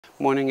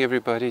Morning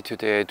everybody.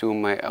 Today I do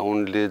my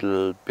own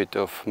little bit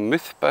of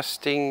myth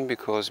busting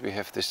because we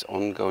have this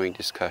ongoing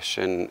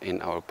discussion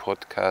in our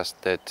podcast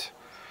that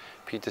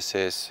Peter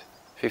says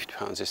 50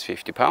 pounds is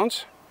 50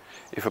 pounds.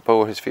 If a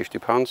bow has 50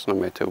 pounds, no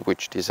matter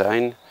which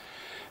design,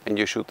 and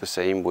you shoot the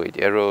same weight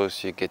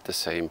arrows, you get the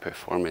same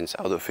performance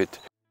out of it.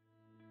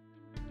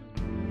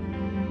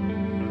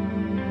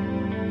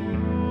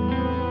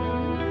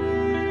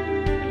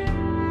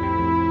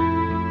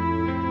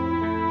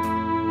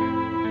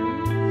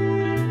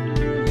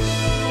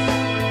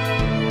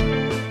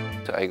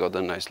 I got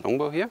a nice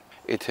longbow here.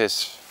 It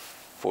has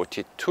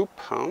 42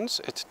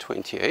 pounds at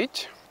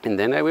 28. And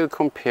then I will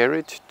compare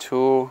it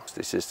to,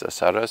 this is the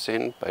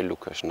Saracen by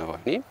Lucas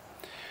Navani.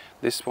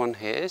 This one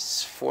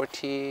has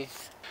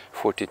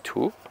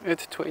 42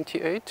 at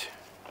 28,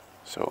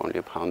 so only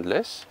a pound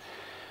less.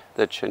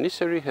 The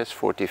Janissary has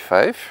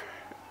 45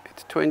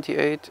 at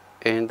 28,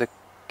 and the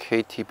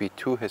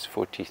KTB2 has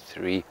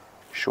 43.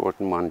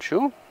 Short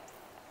Manchu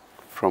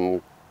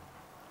from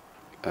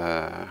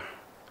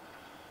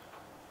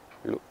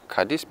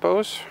Cadiz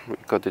bows. We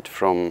got it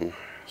from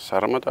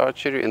Saracen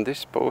archery, and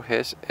this bow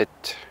has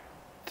at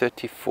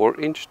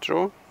 34-inch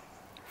draw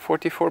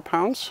 44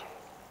 pounds.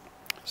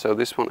 So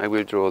this one I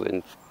will draw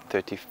in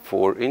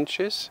 34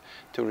 inches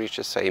to reach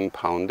the same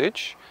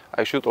poundage.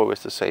 I shoot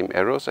always the same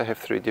arrows. I have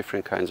 3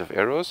 different kinds of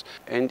arrows,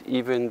 and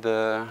even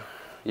the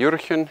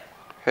Jurchen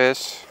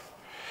has,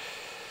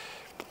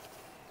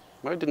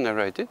 why didn't I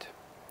write it?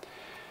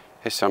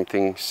 Has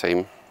something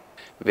same,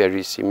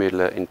 very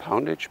similar in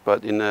poundage,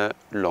 but in a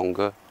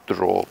longer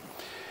draw.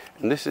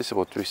 And this is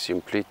what we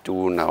simply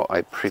do now.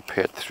 I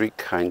prepared 3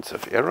 kinds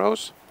of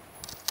arrows.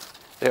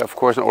 They're of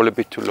course all a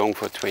bit too long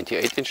for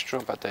 28-inch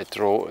draw, but I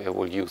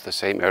will use the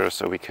same arrows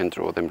so we can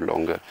draw them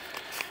longer.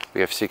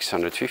 We have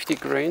 650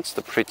 grains,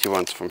 the pretty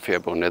ones from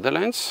Fairbow,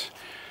 Netherlands.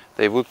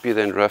 They would be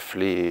then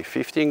roughly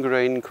 15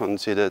 grain,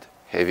 considered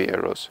heavy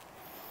arrows.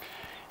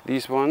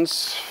 These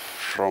ones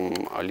from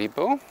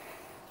Alibo,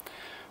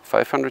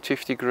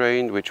 550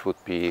 grain, which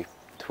would be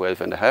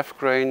 12.5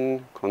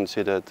 grain,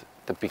 considered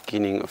the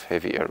beginning of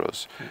heavy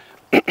arrows.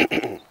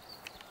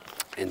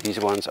 And these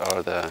ones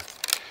are they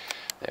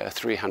are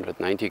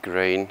 390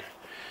 grain.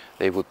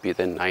 They would be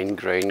the 9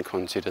 grain,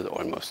 considered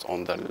almost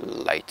on the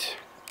light.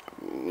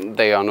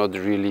 They are not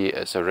really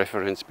as a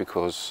reference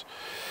because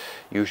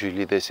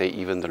usually they say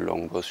even the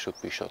longbows should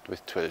be shot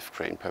with 12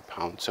 grain per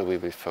pound. So we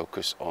will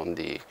focus on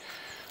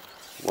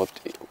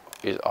what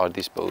are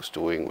these bows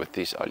doing with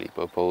these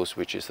Alibo bows,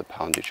 which is the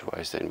poundage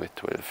wise then with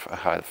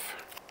 12.5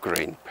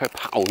 grain per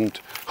pound.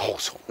 Oh,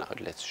 so now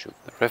let's shoot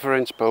the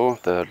reference bow,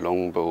 the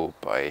longbow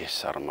by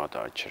Saracen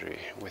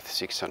archery with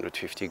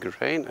 650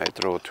 grain. I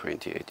draw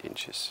 28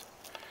 inches.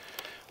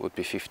 Would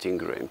be 15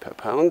 grain per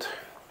pound.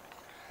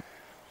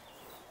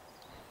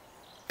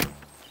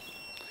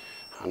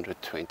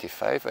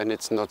 125, and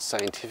it's not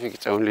scientific,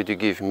 it's only to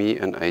give me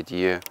an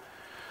idea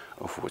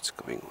of what's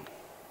going on.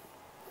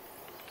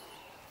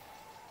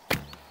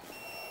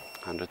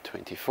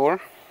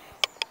 124.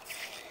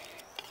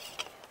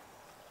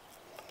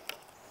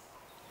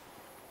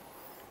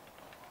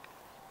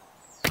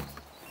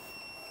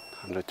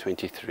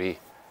 123,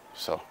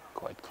 so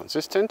quite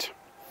consistent.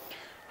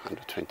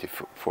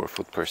 124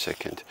 foot per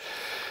second.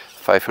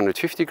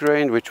 550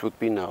 grain, which would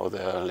be now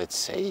the, let's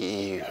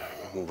say,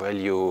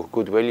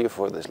 good value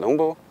for this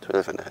longbow.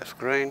 12.5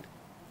 grain.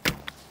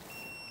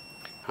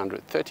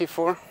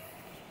 134.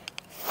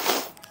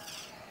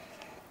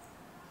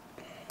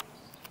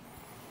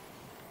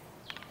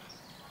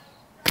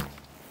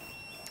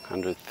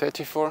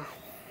 134.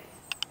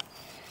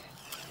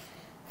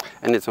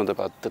 And it's not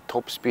about the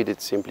top speed,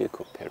 it's simply a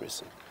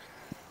comparison.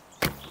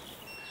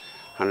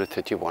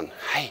 131.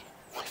 Hey,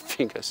 my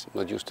fingers, I'm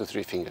not used to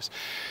 3 fingers.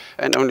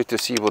 And only to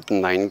see what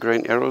 9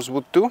 grain arrows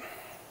would do.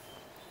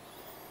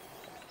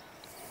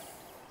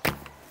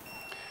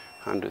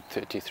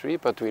 133,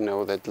 but we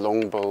know that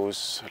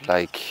longbows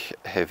like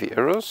heavy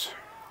arrows.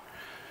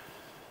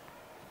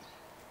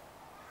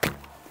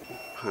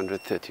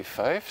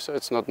 135, so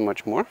it's not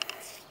much more.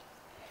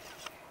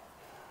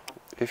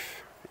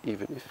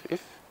 Even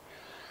if.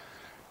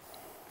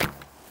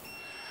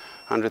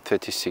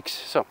 136.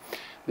 So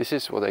this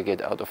is what I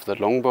get out of the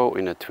longbow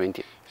in a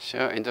 20. So,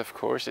 and of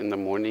course in the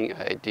morning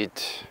I did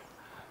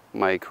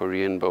my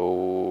Korean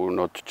bow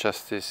not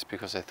justice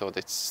because I thought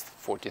it's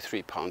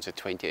 43 pounds at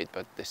 28,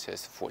 but this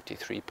says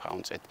 43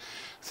 pounds at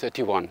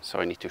 31. So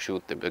I need to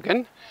shoot them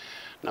again.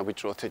 Now we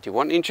draw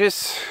 31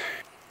 inches.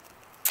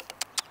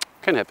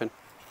 Can happen.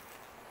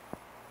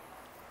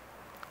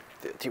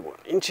 31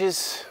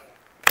 inches.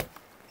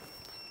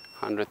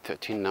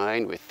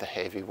 139 with the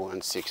heavy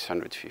one,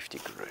 650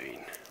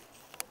 grain.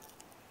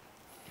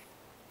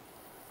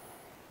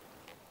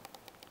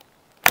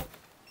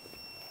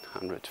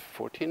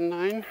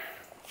 149.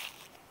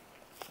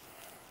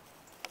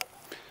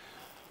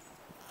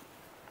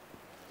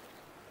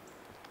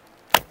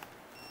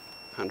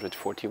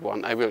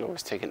 141. I will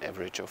always take an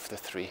average of the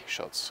 3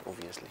 shots,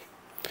 obviously.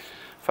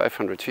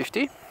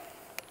 550.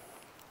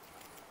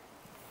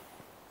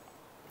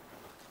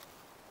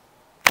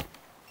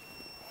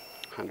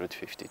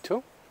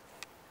 152.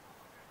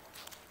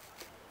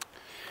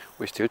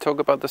 We still talk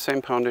about the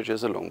same poundage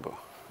as a longbow.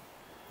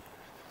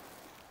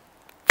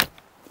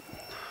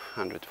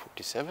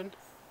 147.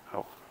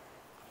 Oh.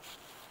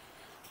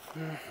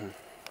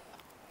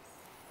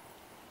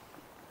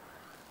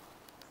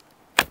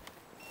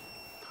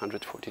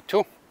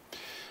 142.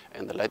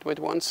 And the lightweight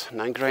ones,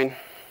 9 grain.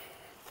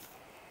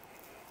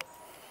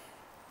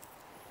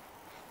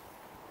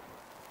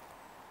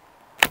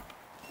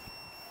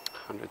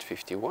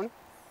 151.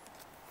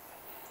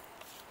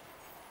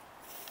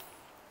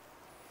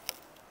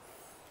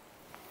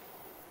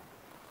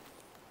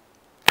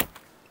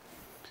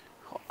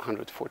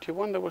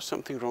 141, there was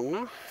something wrong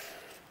now.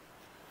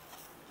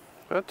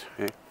 But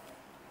hey.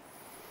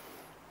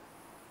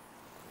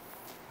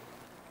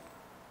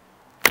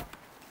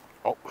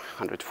 Oh,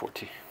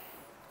 140.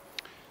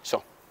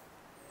 So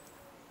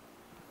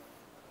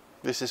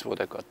this is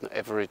what I got an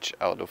average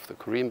out of the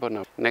Korean bow.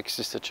 Now next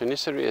is the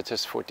Janissary. It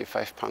has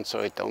 45 pounds, so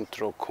I don't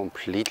draw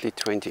completely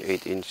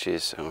 28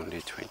 inches,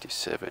 only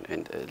 27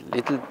 and a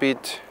little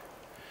bit.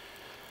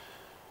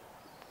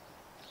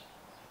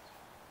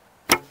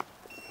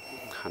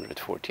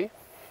 140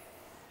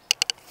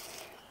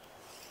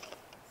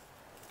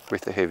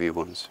 with the heavy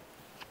ones.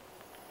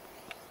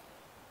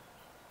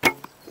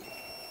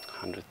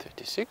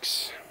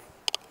 136.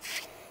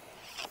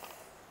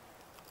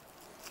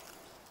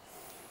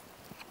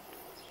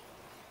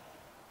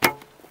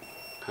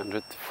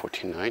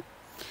 149.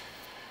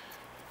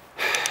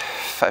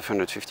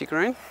 550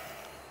 grain.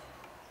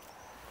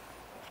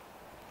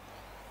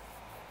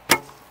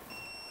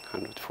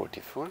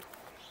 144.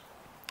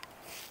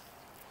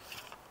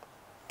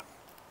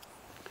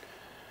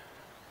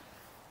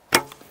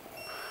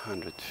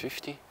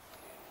 150.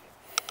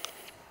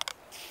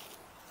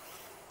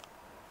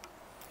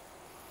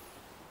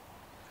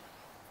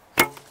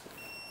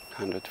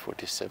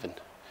 147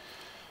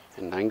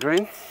 and 9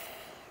 grain,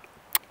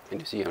 and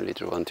you see I only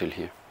draw until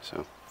here,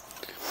 so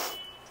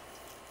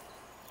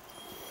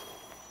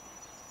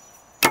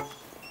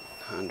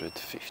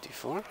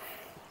 154.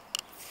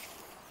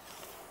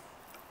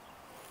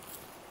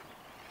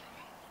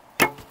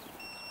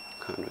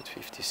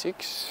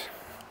 156.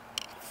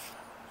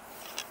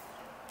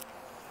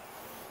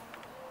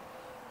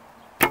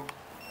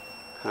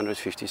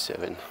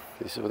 157.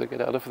 This is what I get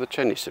out of the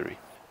Janissary.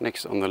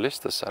 Next on the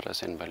list, the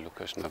Saracen by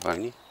Lucas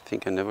Navalny. I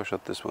think I never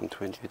shot this one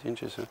 28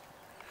 inches, huh?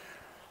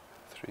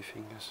 3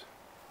 fingers.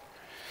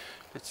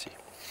 Let's see.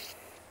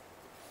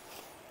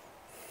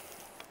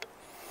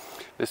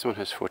 This one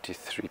has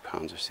 43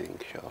 pounds, I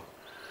think.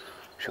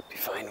 Should be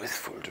fine with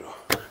full draw.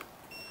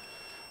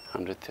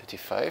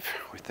 135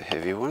 with the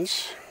heavy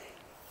ones.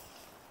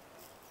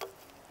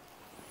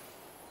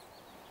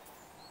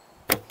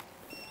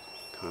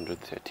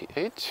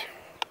 138.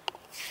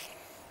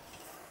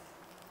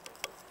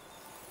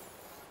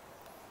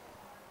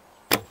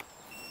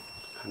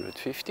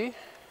 150,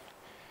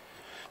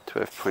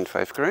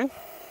 12.5 grain,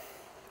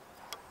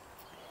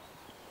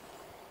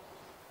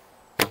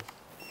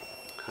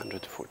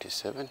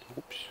 147,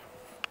 oops,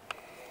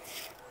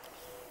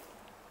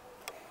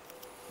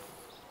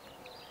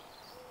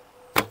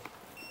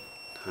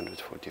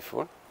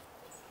 144,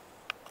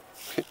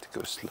 it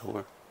goes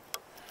slower,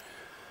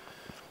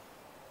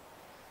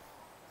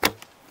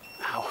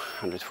 now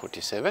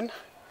 147,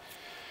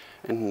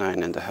 and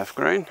 9.5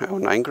 grain, oh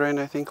 9 grain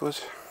I think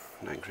was,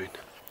 9 grain.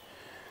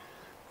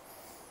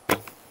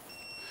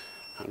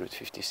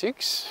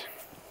 156,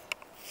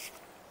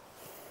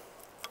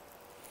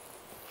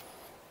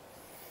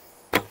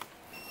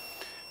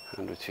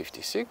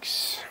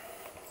 156,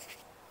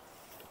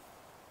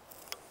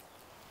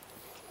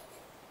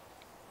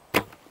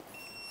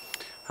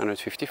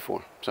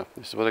 154. So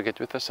this is what I get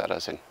with the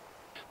Saracen.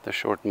 The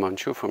short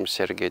Manchu from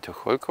Sergei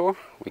Tucholko.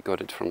 We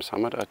got it from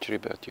Samad Archery,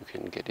 but you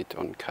can get it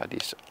on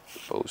Cadiz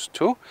bows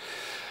too.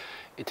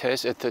 It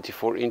has at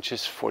 34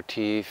 inches,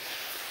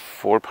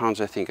 44 pounds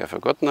I think, I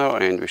forgot now,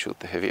 and we shoot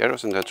the heavy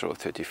arrows and I draw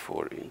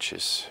 34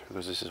 inches,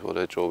 because this is what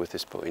I draw with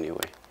this bow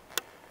anyway.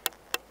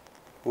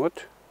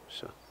 What?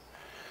 So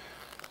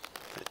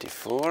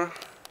 34,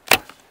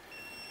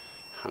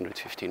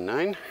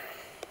 159,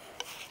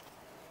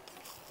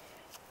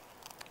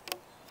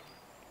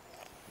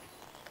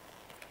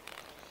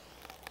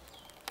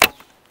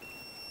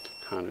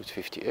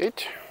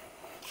 158,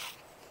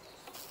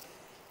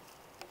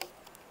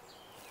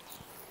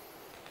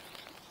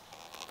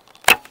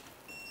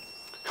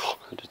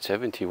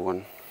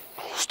 171,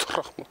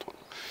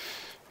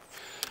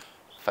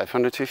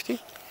 550.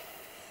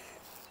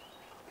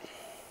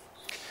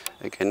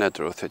 Again I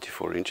draw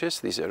 34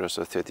 inches, these arrows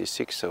are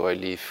 36, so I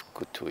leave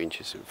good 2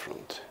 inches in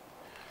front,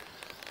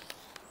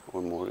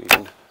 or more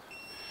even.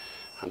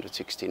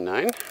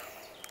 169.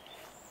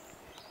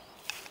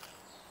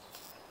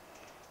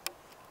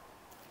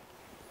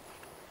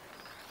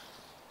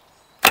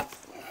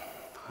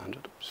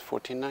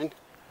 49.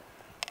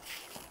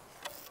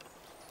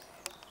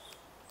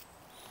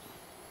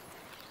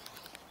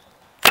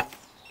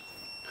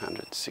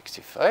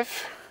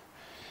 165,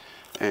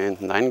 and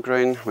 9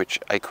 grain, which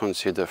I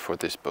consider for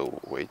this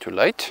bow way too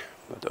light,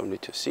 but only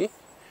to see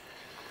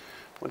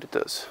what it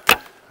does.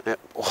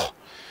 Oh,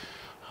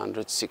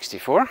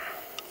 164.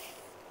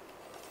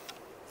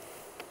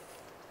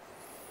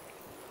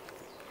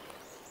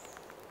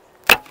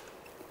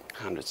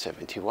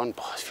 171.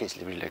 Oh, it feels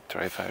really like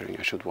dry firing.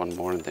 I shoot one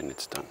more and then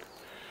it's done.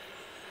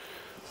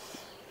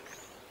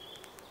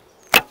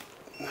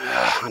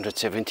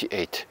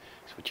 178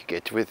 is what you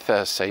get with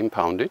same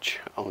poundage,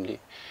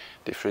 only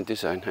different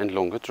design and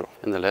longer draw.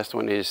 And the last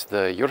one is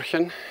the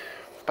Jurchen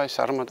by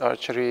Saracen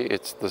Archery.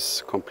 It's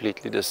this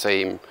completely the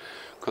same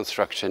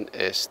construction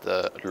as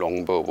the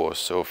longbow was.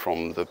 So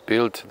from the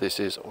build, this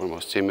is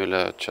almost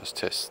similar, just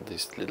has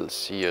these little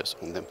sears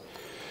on them.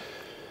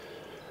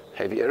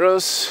 Heavy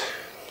arrows.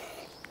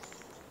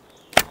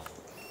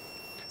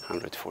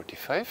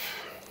 145.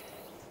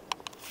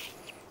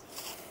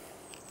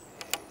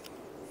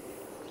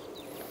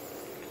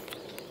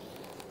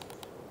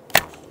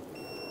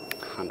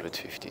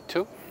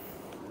 152.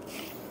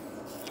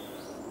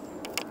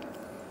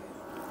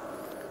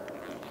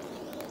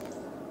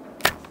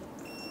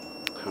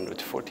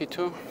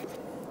 142.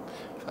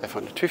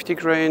 550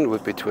 grain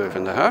would be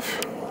 12.5.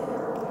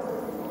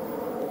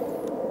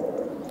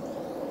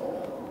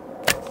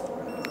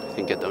 I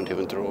think I don't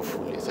even draw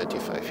fully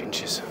 35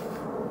 inches.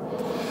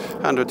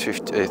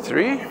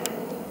 153.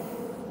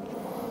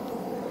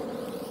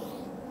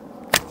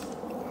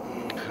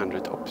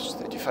 100 ops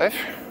 35.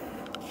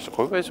 There's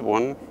always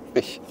one.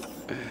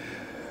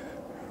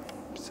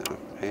 So,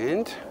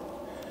 and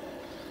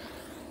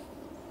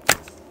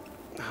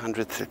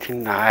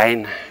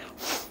 139.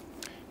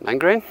 9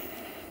 grain.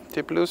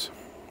 Tip loose.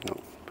 No.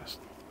 Best.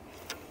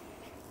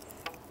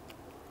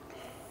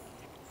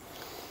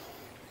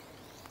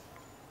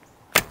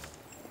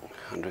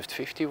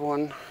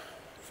 151.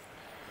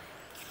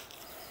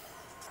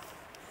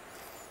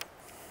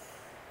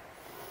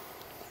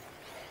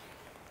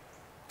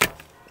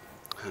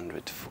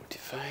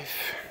 145.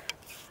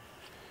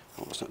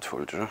 That was not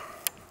full draw.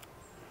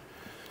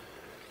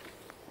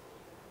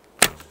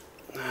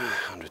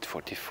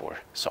 144.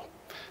 So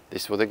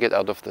this is what I get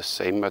out of the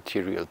same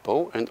material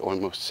bow and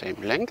almost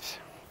same length.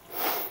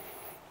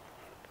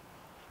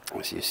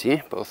 As you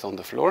see, both on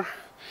the floor.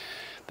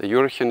 The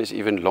Jurchen is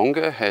even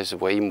longer, has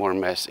way more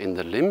mass in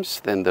the limbs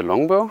than the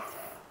longbow,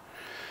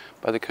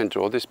 but I can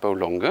draw this bow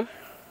longer.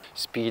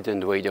 Speed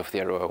and weight of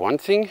the arrow are one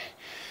thing.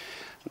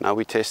 Now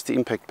we test the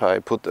impact power. I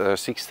put a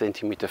 6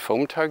 cm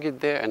foam target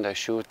there and I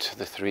shoot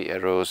the 3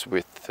 arrows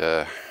with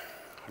the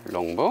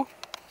longbow,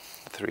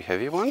 the 3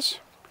 heavy ones.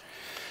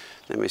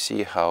 Let me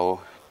see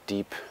how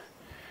deep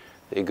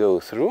they go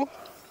through.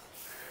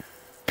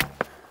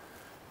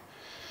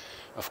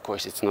 Of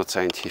course it's not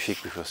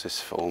scientific because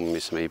this foam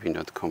is maybe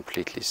not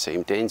completely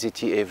same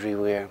density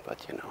everywhere,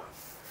 but you know,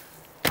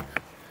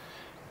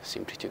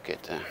 simply to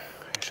get I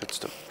should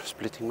stop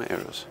splitting my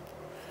arrows.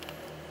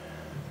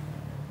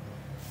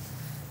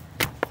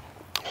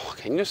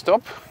 Can you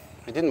stop?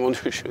 I didn't want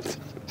to shoot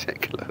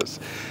that close.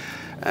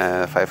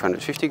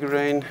 550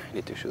 grain.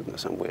 Need to shoot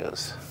somewhere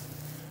else.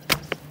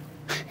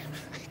 I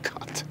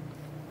can't.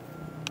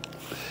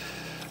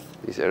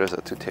 These arrows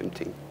are too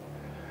tempting.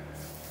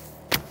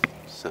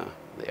 So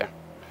there.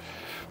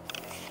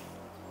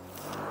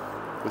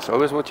 It's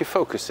always what you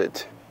focus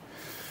at.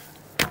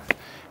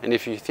 And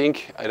if you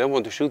think I don't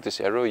want to shoot this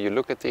arrow, you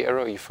look at the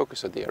arrow, you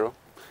focus at the arrow,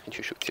 and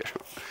you shoot the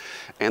arrow.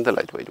 And the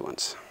lightweight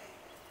ones.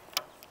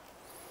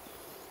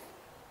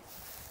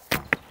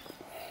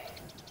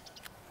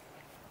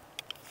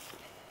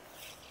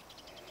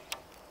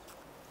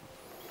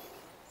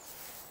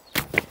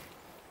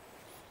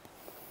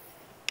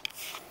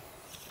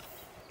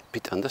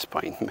 Bit on the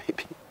spine,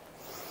 maybe.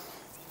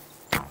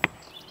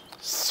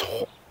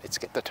 So, let's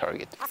get the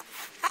target.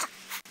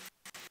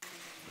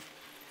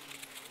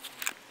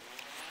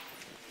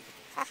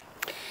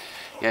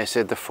 Yeah, I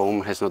said the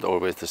foam has not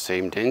always the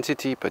same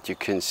density, but you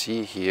can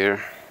see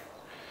here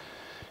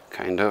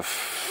kind of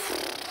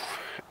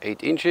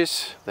 8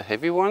 inches, the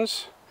heavy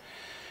ones.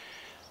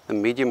 The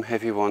medium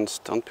heavy ones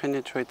don't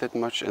penetrate that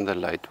much, and the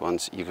light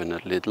ones even a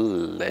little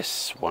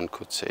less, one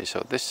could say.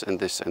 So this and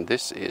this and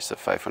this is a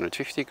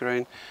 550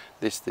 grain,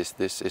 this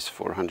is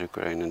 400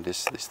 grain, and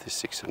this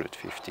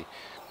 650.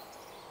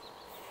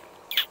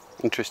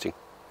 Interesting.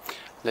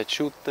 Let's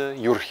shoot the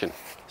Jurchen.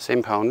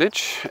 Same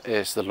poundage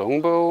as the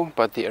longbow,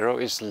 but the arrow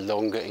is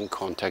longer in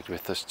contact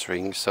with the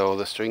string, so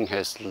the string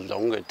has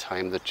longer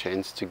time the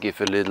chance to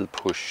give a little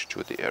push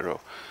to the arrow.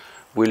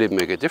 Will it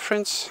make a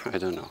difference? I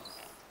don't know.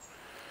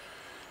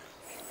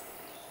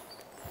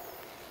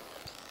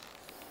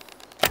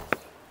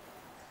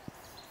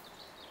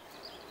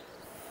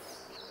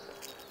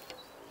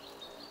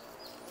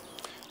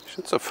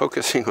 Should stop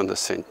focusing on the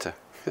center.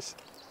 It's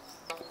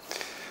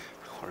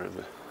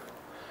horrible.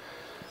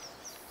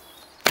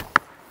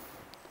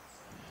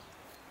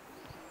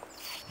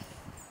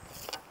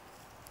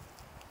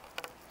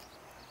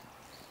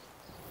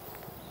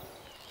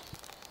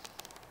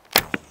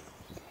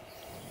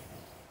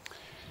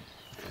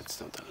 It's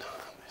not the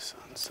this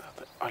one's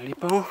the Ali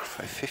bow,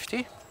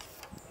 550.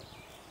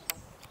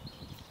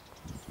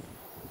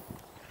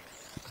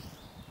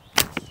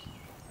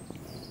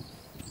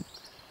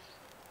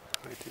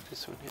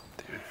 this one hit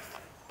there.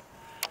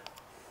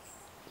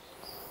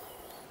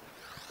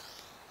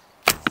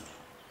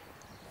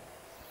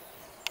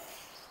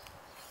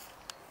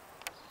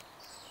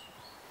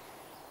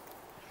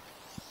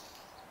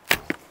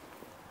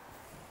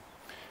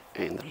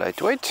 And the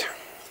lightweight,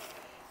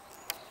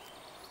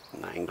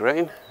 9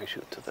 grain. I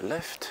shoot to the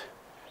left.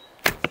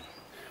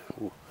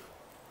 Ooh.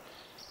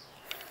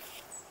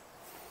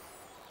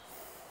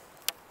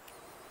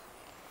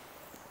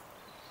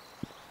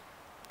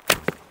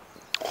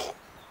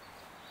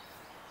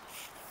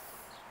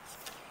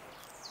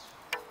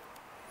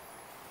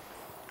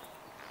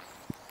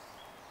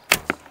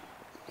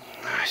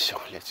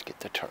 So let's get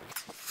the target.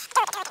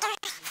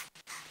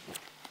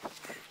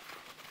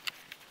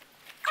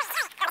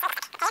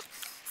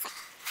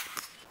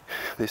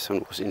 This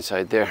one was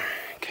inside there,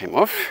 came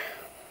off.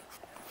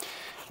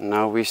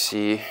 Now we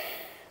see,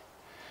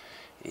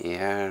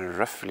 yeah,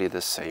 roughly the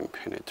same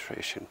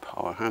penetration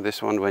power.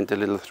 This one went a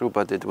little through,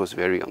 but it was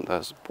very on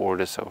the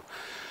border, so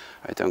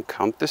I don't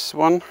count this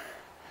one.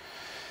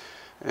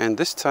 And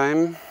this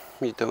time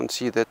you don't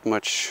see that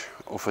much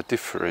of a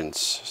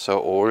difference. So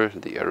all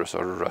the arrows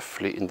are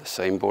roughly in the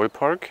same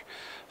ballpark.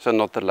 So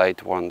not the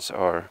light ones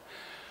are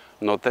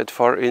not that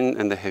far in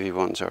and the heavy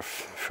ones are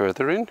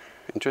further in.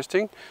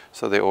 Interesting.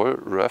 So they all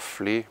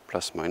roughly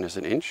plus minus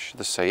an inch,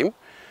 the same.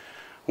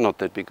 Not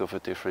that big of a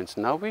difference.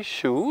 Now we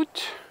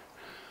shoot.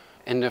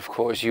 And of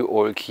course you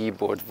all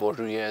keyboard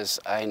warriors,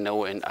 I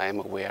know and I'm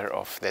aware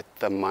of that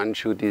the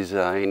Manchu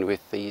design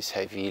with these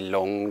heavy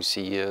long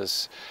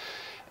sears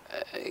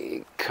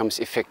comes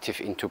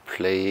effective into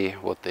play,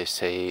 what they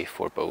say,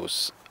 for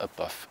bows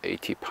above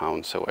 80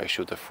 pounds. So I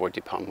shoot a 40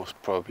 pound, most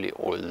probably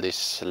all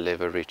this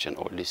leverage and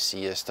all this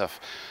sear stuff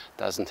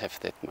doesn't have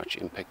that much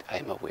impact.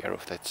 I'm aware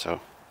of that,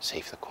 so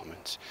save the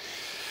comments.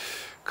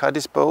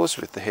 Cadiz bows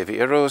with the heavy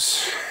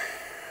arrows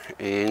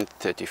and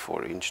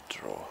 34-inch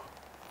draw.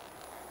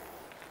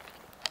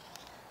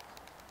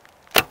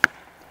 I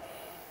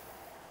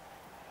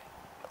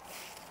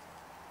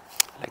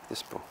like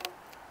this bow.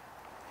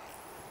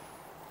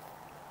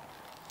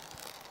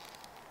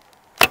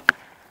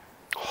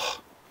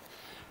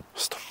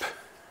 Stop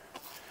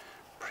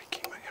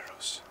breaking my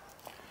arrows.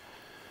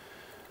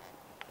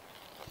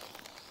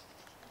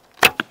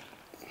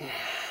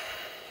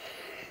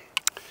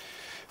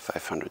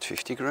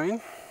 $550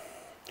 grain.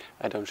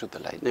 I don't shoot the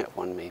light net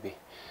one maybe,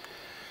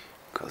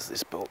 because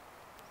this bow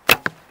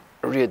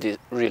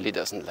really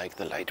doesn't like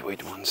the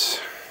lightweight ones.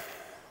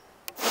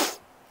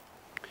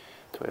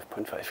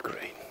 12.5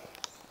 grain.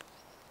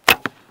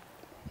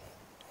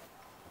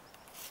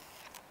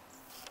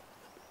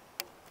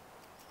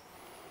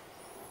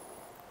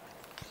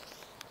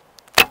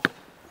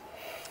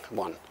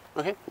 One.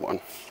 Okay,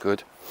 one.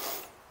 Good.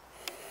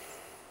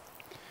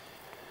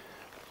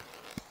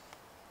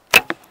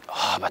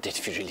 Oh, but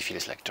it really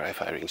feels like dry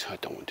firing, so I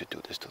don't want to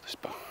do this to this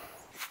bow.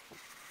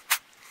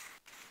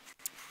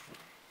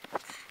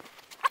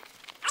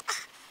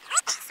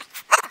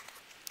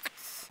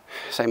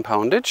 Same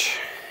poundage,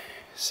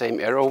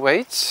 same arrow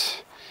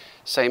weights,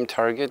 same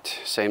target,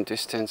 same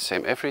distance,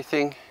 same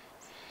everything.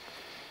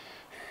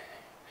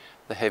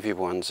 The heavy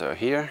ones are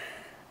here.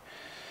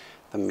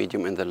 The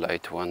medium and the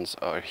light ones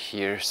are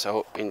here.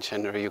 So in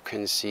general you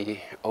can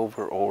see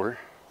overall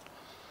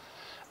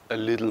a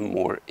little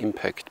more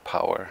impact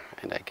power.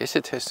 And I guess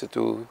it has to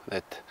do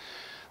that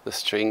the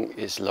string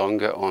is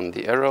longer on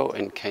the arrow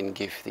and can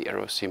give the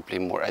arrow simply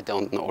more, I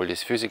don't know all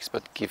this physics,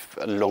 but give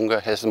longer,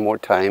 has more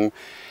time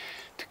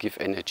to give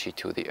energy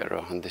to the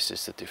arrow, and this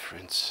is the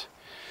difference.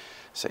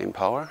 Same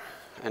power,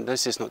 and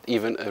this is not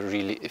even a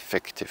really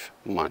effective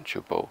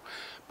Manchu bow,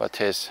 but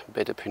has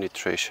better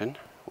penetration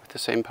with the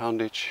same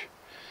poundage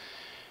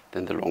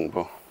than the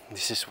longbow.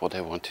 This is what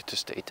I wanted to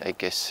state, I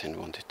guess, and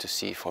wanted to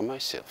see for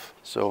myself.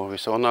 So we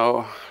saw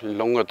now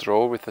longer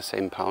draw with the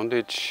same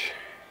poundage,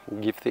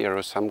 give the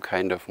arrow some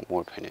kind of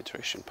more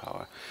penetration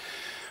power.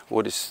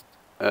 What is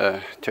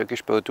a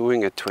Turkish bow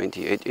doing at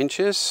 28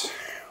 inches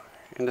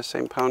in the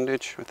same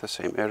poundage with the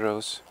same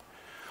arrows?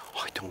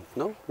 Oh, I don't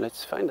know,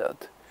 let's find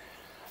out.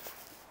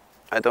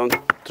 I don't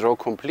draw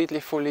completely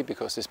fully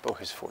because this bow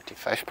is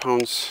 45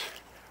 pounds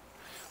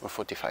or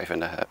 45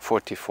 and a half,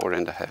 44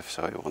 and a half,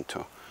 so I want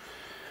to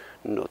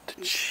not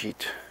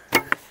cheat,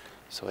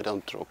 so I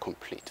don't draw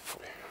complete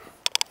full.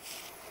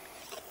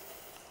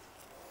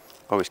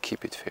 Always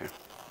keep it fair.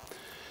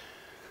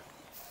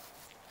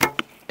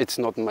 It's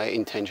not my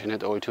intention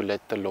at all to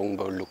let the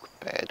longbow look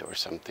bad or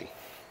something.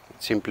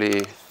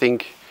 Simply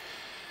think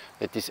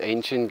that these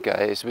ancient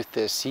guys with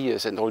their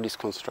seers and all these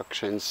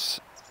constructions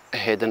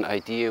had an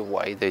idea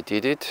why they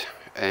did it,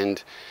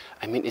 and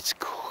I mean it's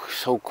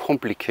so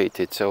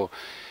complicated. So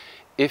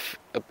if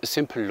a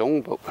simple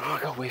longbow, oh,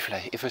 go away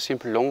fly, if a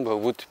simple longbow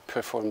would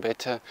perform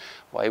better,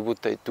 why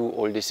would they do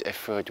all this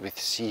effort with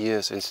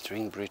seers and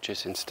string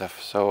bridges and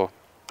stuff? So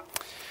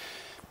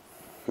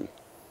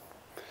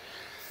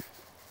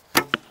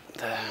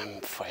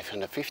the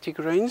 550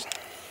 grains.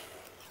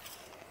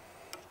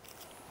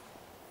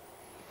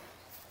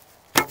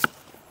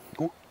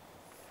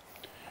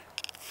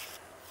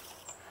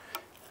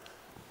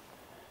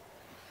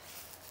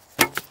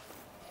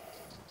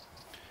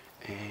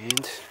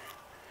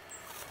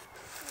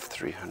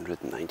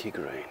 390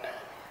 grain.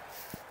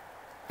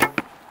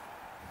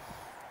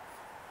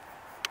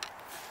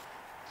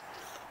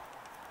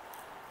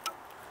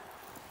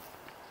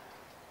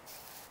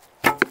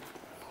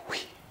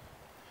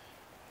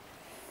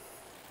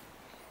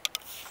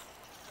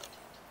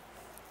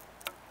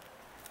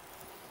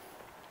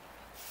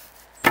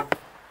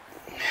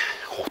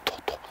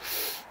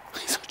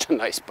 Such a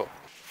nice bow.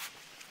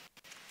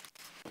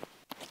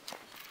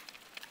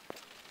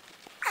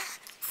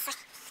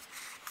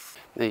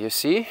 There you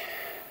see,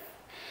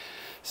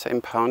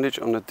 same poundage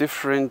on a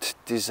different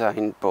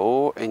designed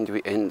bow, and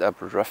we end up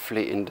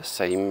roughly in the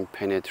same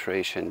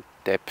penetration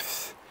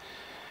depth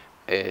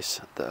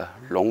as the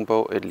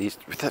longbow, at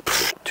least with the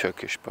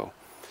Turkish bow.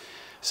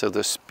 So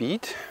the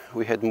speed,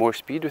 we had more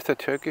speed with the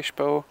Turkish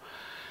bow,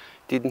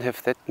 didn't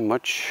have that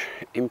much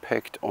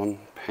impact on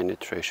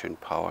penetration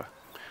power.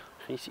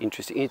 It's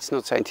interesting. It's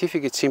not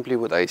scientific, it's simply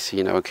what I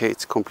see now, okay?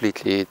 It's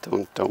completely,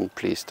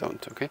 please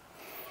don't, okay?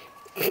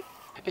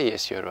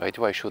 Yes, you're right.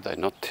 Why should I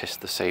not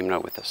test the same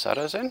now with the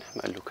Saracen?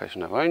 My Lucas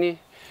Navalny,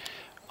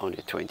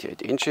 only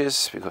 28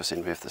 inches, because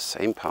then we have the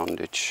same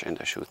poundage and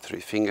I shoot 3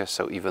 fingers,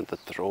 so even the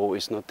throw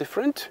is not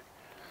different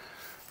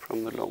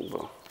from the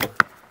longbow.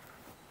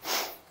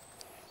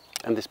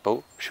 And this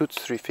bow shoots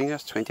 3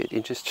 fingers, 28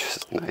 inches,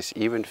 just nice,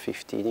 even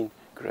 15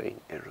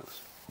 grain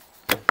arrows.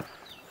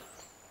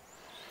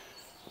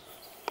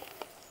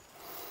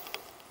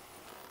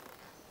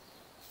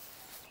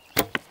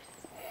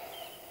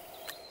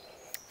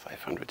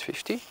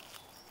 $550,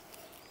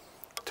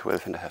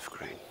 12.5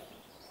 grain.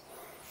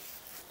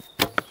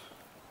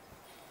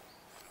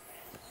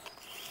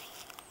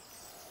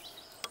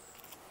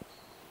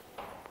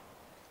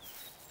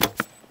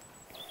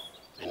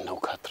 And no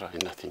katra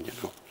and nothing, you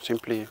know,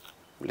 simply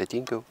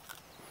letting go.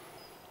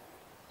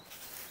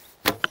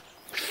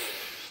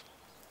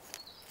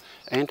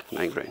 And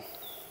 9 grain.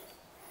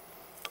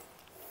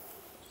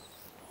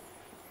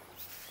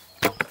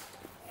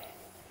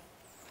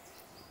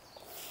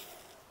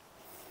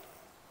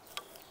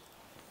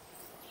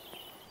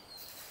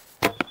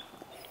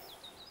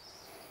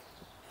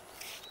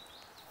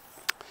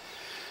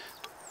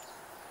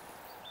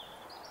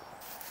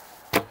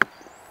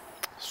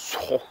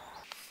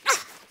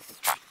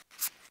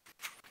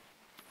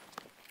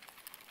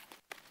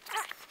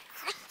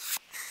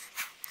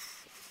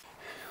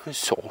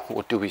 So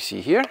what do we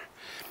see here?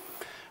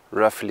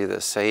 Roughly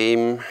the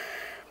same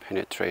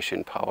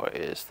penetration power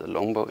as the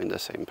longbow in the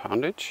same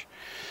poundage.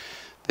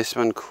 This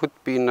one could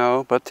be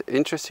now, but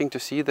interesting to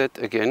see that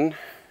again,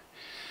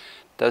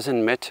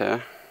 doesn't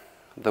matter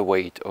the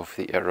weight of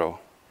the arrow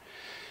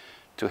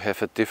to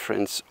have a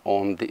difference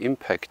on the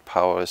impact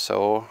power.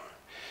 So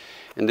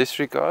in this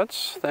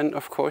regards, then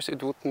of course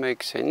it would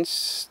make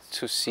sense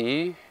to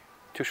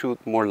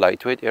shoot more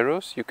lightweight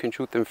arrows. You can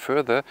shoot them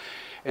further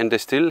and they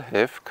still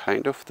have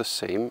kind of the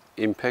same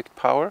impact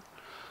power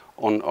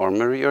on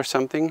armory or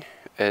something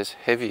as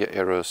heavier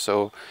arrows.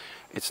 So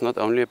it's not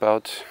only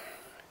about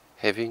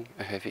having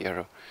a heavy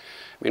arrow.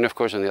 I mean, of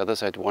course, on the other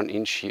side, 1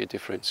 inch shear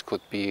difference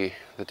could be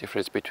the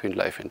difference between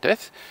life and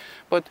death.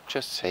 But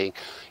just saying,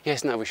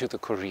 yes, now we shoot the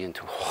Korean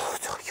too.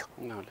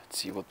 Now let's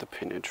see what the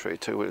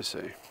penetrator will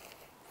say.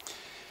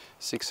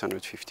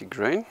 650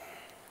 grain.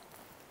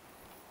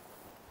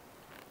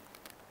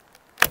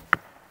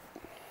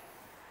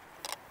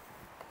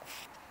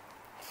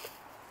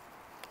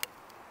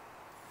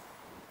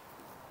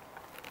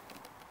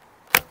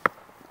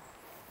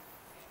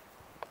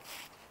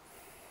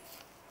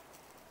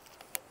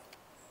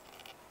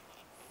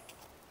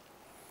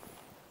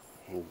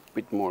 A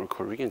bit more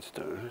Korean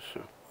style,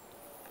 so.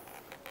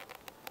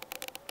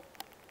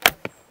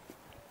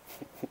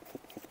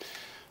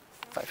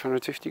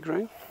 $550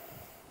 grain.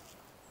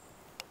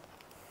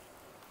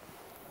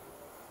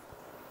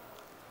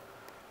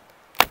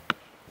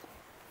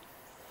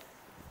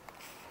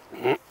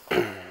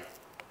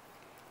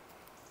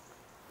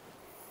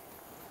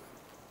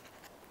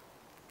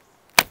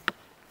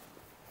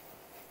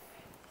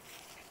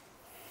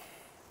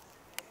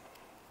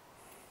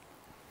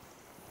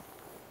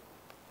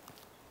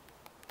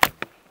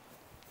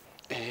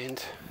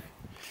 And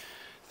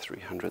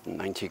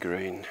 390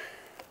 grain.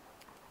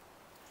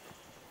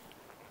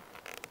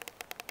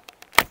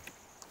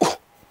 Oh,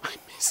 I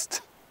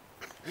missed.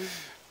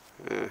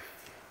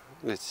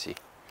 Let's see.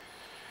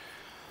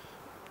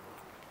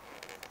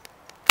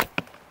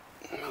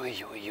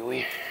 Oi, oi,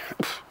 oi.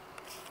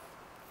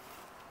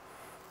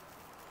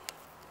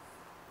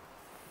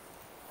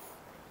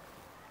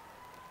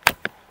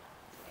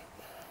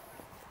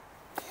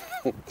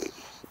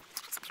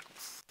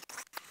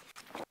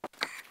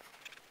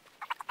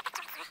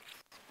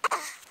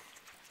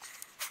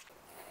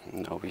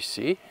 Now we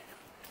see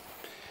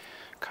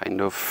kind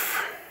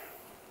of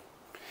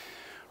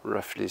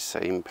roughly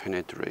same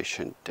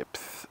penetration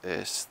depth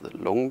as the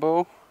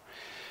longbow,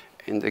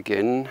 and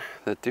again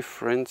the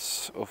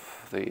difference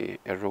of the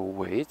arrow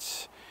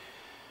weights.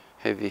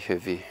 Heavy,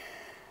 heavy,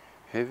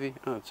 heavy.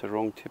 Oh, it's a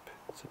wrong tip,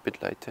 it's a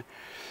bit lighter.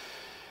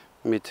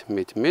 mid,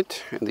 mid,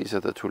 mid, and these are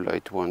the two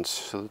light ones.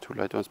 So the two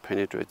light ones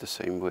penetrate the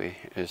same way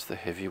as the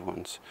heavy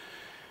ones.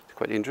 It's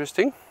quite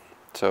interesting.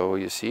 So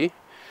you see,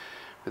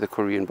 with the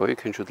Korean bow you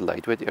can shoot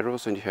lightweight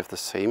arrows and you have the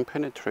same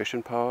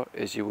penetration power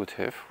as you would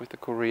have with the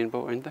Korean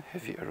bow and the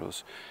heavy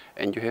arrows,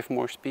 and you have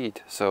more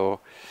speed.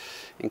 So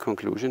in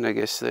conclusion, I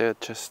guess they're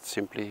just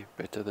simply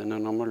better than a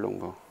normal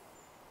longbow,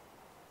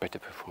 better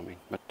performing.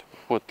 But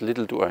what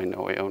little do I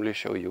know, I only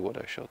show you what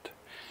I shot.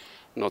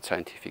 Not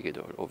scientific at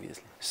all,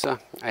 obviously. So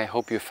I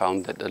hope you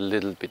found that a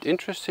little bit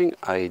interesting.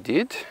 I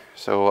did.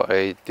 So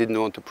I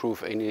didn't want to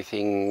prove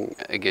anything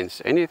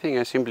against anything.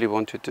 I simply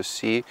wanted to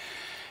see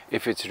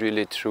if it's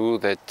really true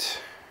that,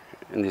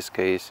 in this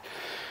case,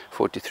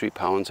 43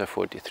 pounds are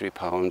 43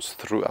 pounds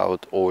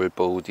throughout all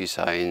bow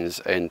designs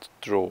and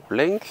draw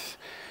length.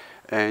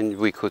 And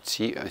we could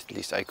see, at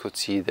least I could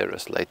see, there a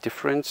slight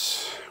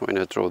difference when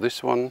I draw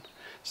this one.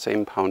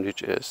 Same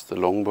poundage as the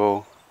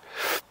longbow,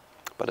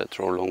 but I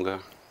draw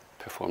longer,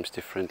 performs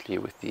differently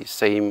with the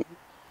same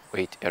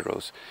weight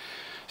arrows.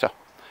 So,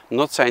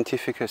 not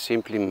scientific,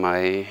 simply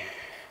my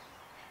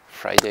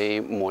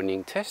Friday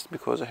morning test,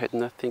 because I had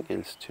nothing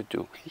else to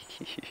do.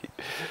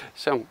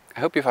 So, I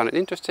hope you found it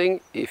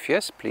interesting. If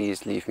yes,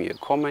 please leave me a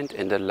comment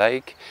and a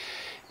like.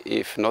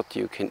 If not,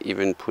 you can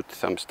even put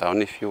thumbs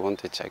down if you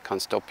want it. I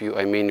can't stop you.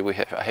 I mean,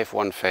 I have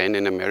one fan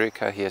in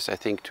America. He has, I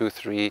think,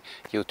 2-3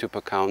 YouTube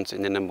accounts,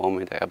 and in a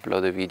moment I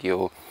upload a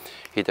video,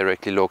 he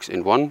directly logs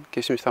in one,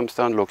 gives me thumbs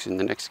down, logs in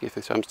the next, gives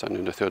me thumbs down,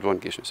 and the third one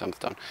gives me thumbs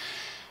down,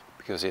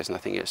 because he has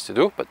nothing else to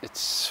do. But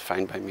it's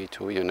fine by me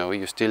too, you know,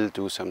 you still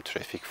do some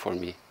traffic for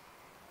me,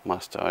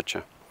 Master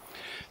Archer.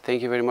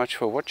 Thank you very much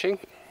for watching.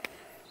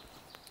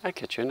 I'll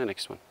catch you in the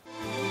next one.